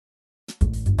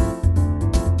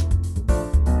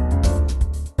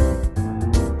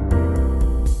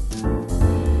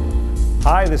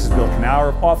Hi, this is Bill Kenower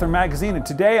of Author Magazine, and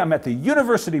today I'm at the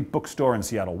University Bookstore in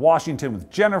Seattle, Washington with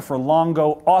Jennifer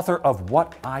Longo, author of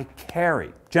What I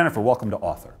Carry. Jennifer, welcome to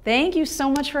Author. Thank you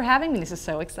so much for having me. This is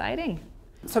so exciting.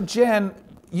 So Jen,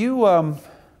 you,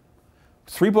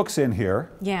 3 books in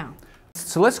here. Yeah.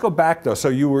 So let's go back though. So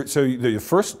your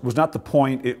first was not The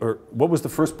Point, or what was the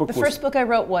first book? The first book I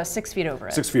wrote was 6 Feet Over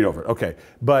It. 6 Feet Over It, okay.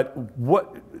 But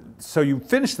so you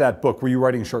finished that book. Were you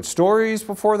writing short stories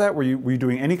before that? Were you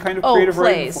doing any kind of creative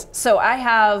writing? Plays. So I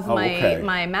have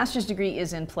my master's degree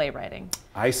is in playwriting.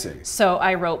 I see. So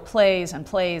I wrote plays and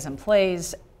plays and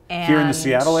plays. And here in the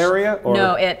Seattle area? Or?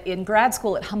 No, in grad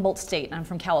school at Humboldt State, and I'm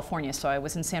from California, so I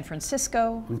was in San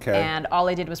Francisco, and all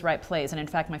I did was write plays. And in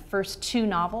fact, my first 2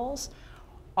 novels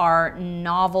are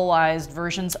novelized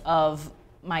versions of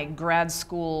my grad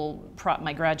school,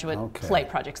 my graduate play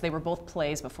projects. They were both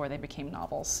plays before they became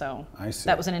novels, so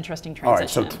that was an interesting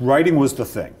transition. All right, so writing was the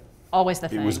thing. Always the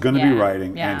thing. It was going to be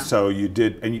writing, and so you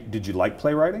did. And did you like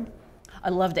playwriting? I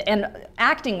loved it, and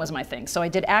acting was my thing. So I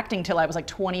did acting till I was like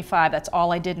 25. That's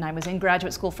all I did, and I was in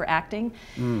graduate school for acting.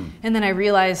 And then I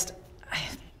realized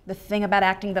the thing about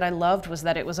acting that I loved was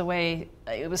that it was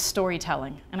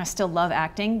storytelling, and I still love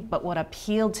acting. But what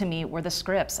appealed to me were the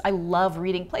scripts. I love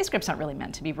reading. Play scripts aren't really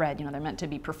meant to be read. You know, they're meant to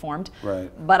be performed.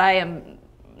 Right. But I am.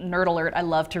 Nerd alert, I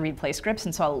love to read play scripts,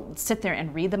 and so I'll sit there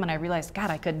and read them, and I realized,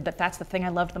 God, that's the thing I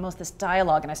loved the most, this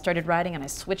dialogue, and I started writing, and I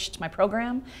switched my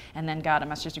program, and then got a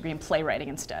master's degree in playwriting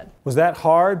instead. Was that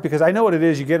hard? Because I know what it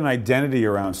is, you get an identity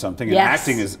around something, and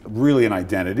acting is really an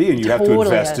identity, and you have to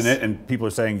invest in it, and people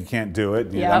are saying you can't do it,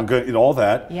 and I'm good, and all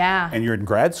that, and you're in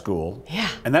grad school,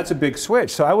 and that's a big switch.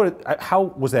 So how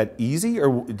was that easy,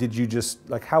 or did you just,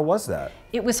 how was that?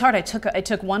 It was hard. I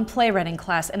took one playwriting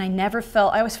class, and I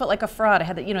always felt like a fraud. I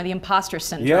had the imposter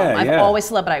syndrome. I've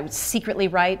always loved it. I would secretly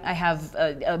write. I have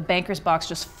a banker's box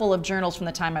just full of journals from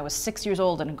the time I was 6 years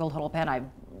old, and a gold huddle pen. I've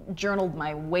journaled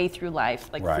my way through life,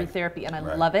 free therapy, and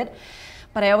I love it.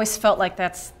 But I always felt like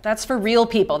that's for real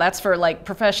people. That's for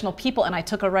professional people. And I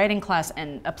took a writing class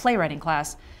and a playwriting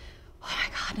class. Oh my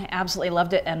God, and I absolutely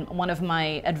loved it. And one of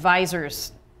my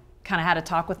advisors kind of had a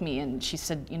talk with me, and she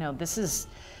said,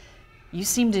 you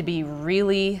seem to be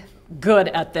really good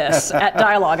at this, at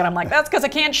dialogue. And I'm like, that's because I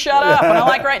can't shut up, and I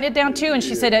like writing it down too. And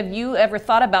she said, have you ever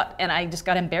thought about, and I just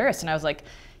got embarrassed, and I was like,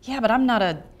 yeah, but I'm not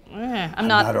a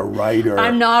writer.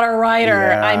 I'm not a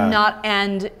writer. I'm not,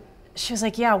 and she was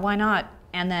like, yeah, why not?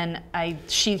 And then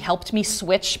she helped me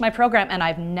switch my program, and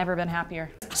I've never been happier.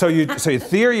 So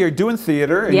you're doing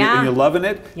theater, and, and you're loving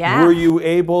it. Yeah. Were you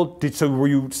able,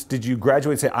 did you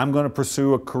graduate and say, I'm going to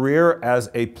pursue a career as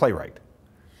a playwright?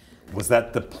 Was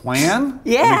that the plan?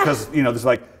 Yeah. Because, there's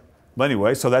well,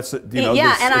 anyway, so that's, it's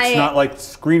not like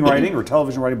screenwriting or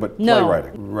television writing, but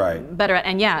playwriting. Right. Better,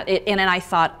 and and I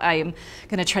thought, I'm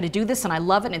going to try to do this, and I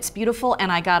love it, and it's beautiful,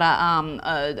 and I got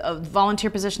a volunteer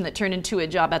position that turned into a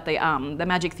job at the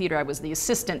Magic Theater. I was the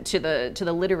assistant to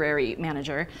the literary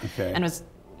manager, and was,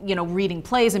 reading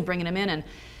plays and bringing them in, and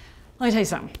let me tell you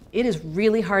something. It is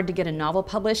really hard to get a novel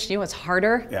published. It's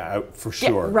harder. Yeah, for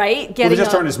sure. Right? There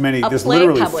just aren't as many. There's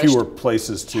literally fewer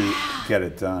places to get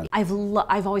it done. I've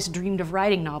always dreamed of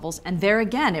writing novels, and there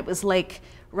again, it was like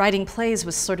writing plays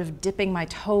was sort of dipping my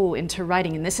toe into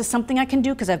writing, and this is something I can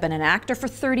do because I've been an actor for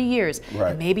 30 years.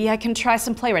 Right. Maybe I can try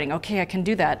some playwriting. Okay, I can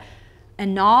do that.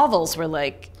 And novels were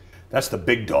like, that's the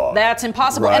big dog. That's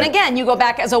impossible. Right. And again, you go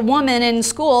back as a woman in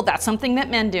school. That's something that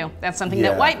men do. That's something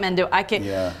that white men do.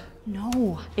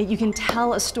 No, you can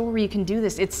tell a story, you can do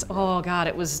this. Oh God,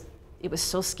 it was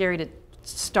so scary to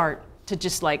start, to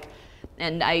just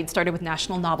and I started with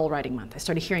National Novel Writing Month. I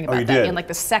started hearing about that in the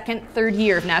 2nd, 3rd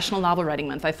year of National Novel Writing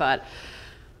Month. I thought,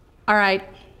 all right,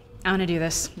 I'm gonna do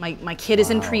this. My kid is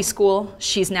in preschool.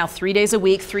 She's now 3 days a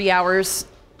week, 3 hours,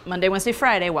 Monday, Wednesday,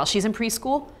 Friday, while she's in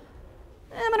preschool.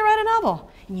 I'm gonna write a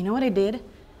novel. And you know what I did?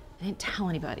 I didn't tell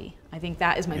anybody. I think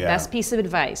that is my best piece of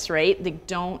advice, right?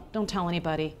 Don't tell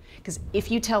anybody, because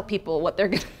if you tell people what they're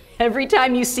gonna, every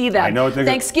time you see them,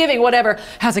 Thanksgiving, whatever,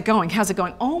 how's it going? How's it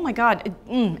going? Oh my God,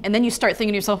 and then you start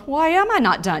thinking to yourself, why am I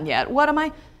not done yet? What am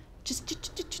I?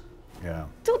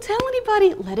 Don't tell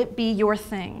anybody. Let it be your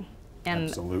thing. And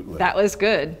that was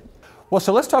good. Well,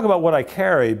 so let's talk about What I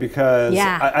Carry, because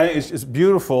it's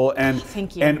beautiful, and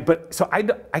thank you. So I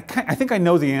think I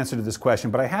know the answer to this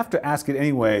question, but I have to ask it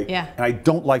anyway. Yeah. And I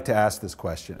don't like to ask this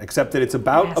question, except that it's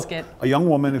about a young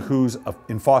woman who's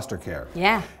in foster care.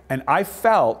 Yeah. And I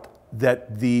felt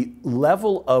that the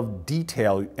level of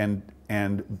detail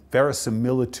and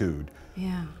verisimilitude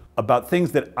about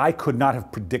things that I could not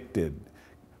have predicted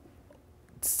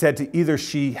said to either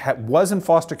she was in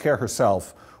foster care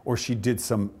herself, or she did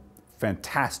some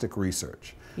fantastic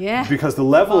research. Yeah. Because the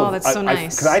level of, that's so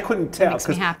nice. Because I couldn't tell.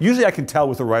 Because usually I can tell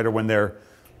with a writer when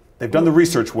they've done the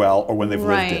research well or when they've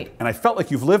lived it. And I felt like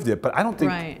you've lived it, but I don't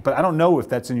think, but I don't know if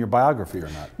that's in your biography or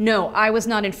not. No, I was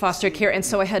not in foster care, and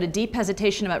so I had a deep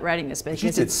hesitation about writing this.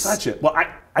 Because it's such a, well,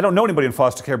 I don't know anybody in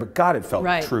foster care, but God, it felt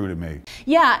true to me.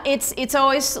 Yeah, it's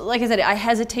always, like I said, I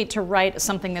hesitate to write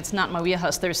something that's not my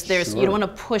wheelhouse. There's you don't want to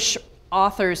push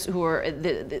authors who are,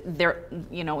 they're,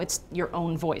 you know, it's your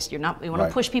own voice. You want to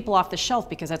push people off the shelf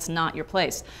because that's not your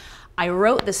place. I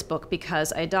wrote this book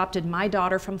because I adopted my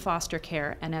daughter from foster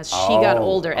care, and as she got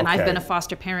older, and I've been a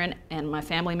foster parent and my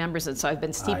family members, and so I've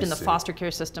been steeped in the foster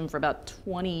care system for about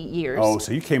 20 years. Oh,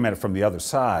 so you came at it from the other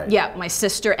side. Yeah, my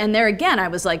sister, and there again, I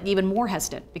was like even more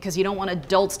hesitant because you don't want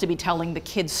adults to be telling the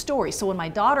kids' story. So when my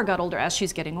daughter got older, as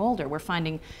she's getting older, we're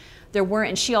finding there weren't,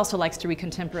 and she also likes to read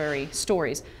contemporary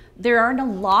stories. There aren't a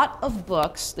lot of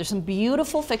books, there's some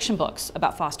beautiful fiction books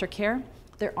about foster care.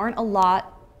 There aren't a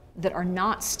lot that are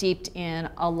not steeped in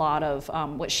a lot of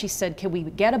what she said, could we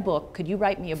get a book, could you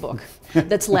write me a book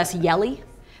that's less yelly,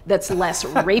 that's less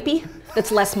rapey,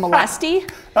 that's less molesty?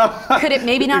 Could it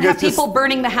maybe not have people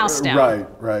burning the house down?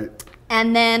 Right.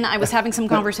 And then I was having some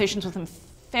conversations with some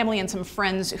family and some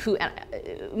friends who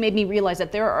made me realize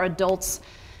that there are adults,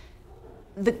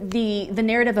 the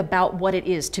narrative about what it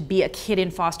is to be a kid in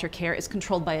foster care is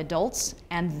controlled by adults,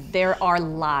 and there are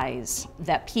lies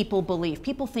that people believe.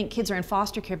 People think kids are in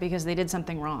foster care because they did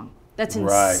something wrong. That's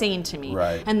insane to me.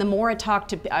 And the more I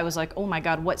talked to, I was like, oh my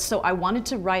God, what? So I wanted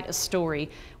to write a story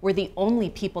where the only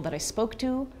people that I spoke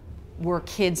to were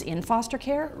kids in foster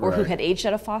care or who had aged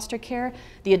out of foster care.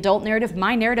 The adult narrative,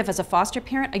 my narrative as a foster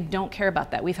parent, I don't care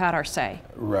about that. We've had our say.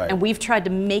 And we've tried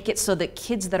to make it so that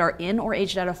kids that are in or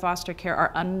aged out of foster care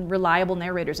are unreliable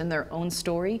narrators in their own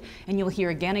story. And you'll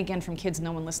hear again and again from kids,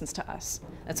 no one listens to us.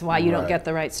 That's why you don't get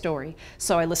the right story.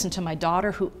 So I listened to my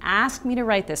daughter who asked me to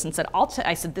write this and said,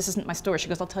 I said, this isn't my story. She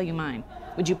goes, I'll tell you mine.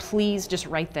 Would you please just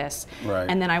write this?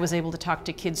 And then I was able to talk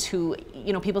to kids who,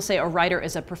 you know, people say a writer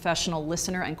is a professional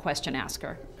listener and question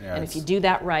asker. And if you do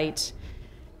that right,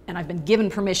 and I've been given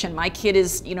permission, my kid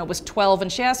is, you know, was 12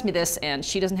 and she asked me this, and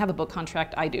she doesn't have a book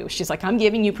contract, I do. She's like, I'm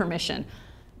giving you permission,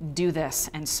 do this.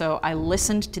 And so I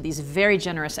listened to these very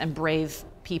generous and brave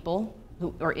people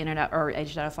who are in and out or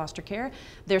aged out of foster care.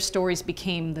 Their stories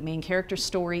became the main character's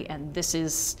story, and this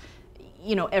is,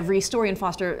 you know, every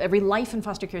life in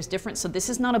foster care is different. So this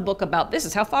is not a book about, this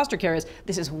is how foster care is.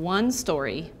 This is one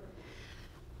story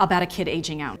about a kid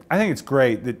aging out. I think it's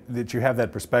great that you have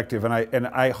that perspective, and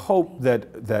I hope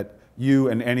that you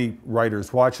and any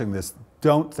writers watching this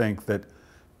don't think that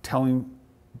telling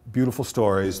beautiful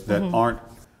stories that aren't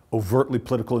overtly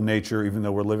political in nature, even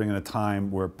though we're living in a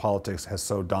time where politics has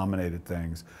so dominated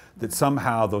things, that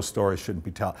somehow those stories shouldn't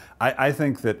be told. I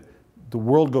think that the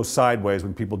world goes sideways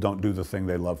when people don't do the thing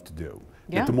they love to do.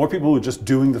 Yeah. The more people who are just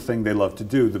doing the thing they love to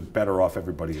do, the better off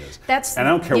everybody is. And I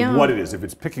don't care what it is. If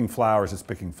it's picking flowers, it's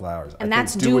picking flowers. And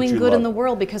that's doing good in the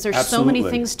world, because there's so many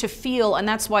things to feel. And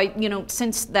that's why, you know,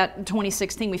 since that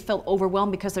 2016, we felt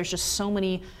overwhelmed because there's just so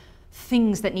many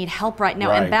things that need help right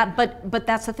now. And but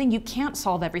that's the thing, you can't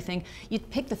solve everything. You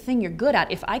pick the thing you're good at.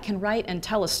 If I can write and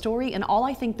tell a story, and all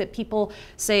I think that people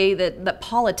say that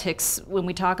politics, when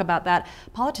we talk about that,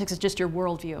 politics is just your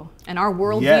worldview. And our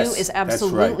worldview is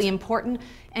absolutely important.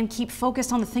 And keep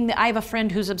focused on the thing that I have a friend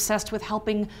who's obsessed with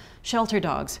helping shelter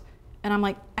dogs. And I'm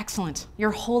like, excellent. Your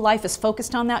whole life is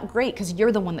focused on that? Great, because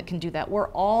you're the one that can do that. We're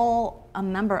all a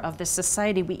member of this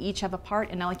society. We each have a part.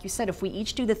 And now, like you said, if we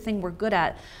each do the thing we're good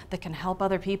at that can help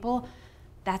other people,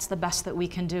 that's the best that we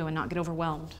can do and not get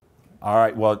overwhelmed. All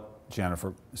right, well,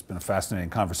 Jennifer, it's been a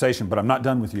fascinating conversation, but I'm not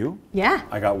done with you. Yeah.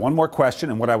 I got one more question,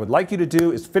 and what I would like you to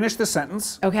do is finish the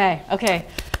sentence. Okay,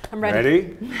 I'm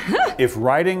ready. Ready? If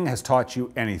writing has taught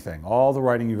you anything, all the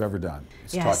writing you've ever done,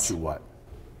 it's taught you what?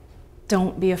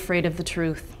 Don't be afraid of the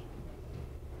truth.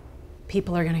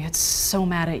 People are going to get so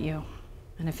mad at you.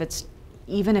 And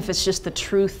even if it's just the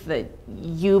truth that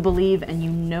you believe and you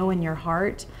know in your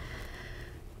heart,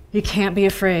 you can't be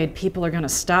afraid. People are going to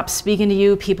stop speaking to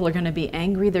you. People are going to be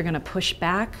angry. They're going to push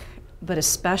back. But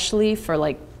especially for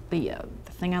like the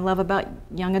thing I love about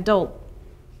young adult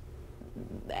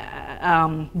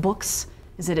books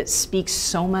is that it speaks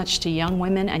so much to young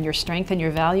women and your strength and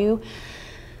your value.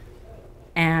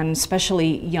 And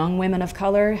especially young women of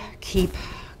color,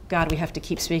 God, we have to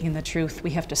keep speaking the truth.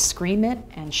 We have to scream it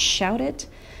and shout it.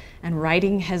 And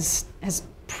writing has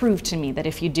proved to me that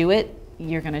if you do it,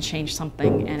 you're going to change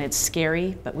something. And it's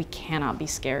scary, but we cannot be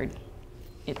scared.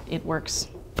 It works.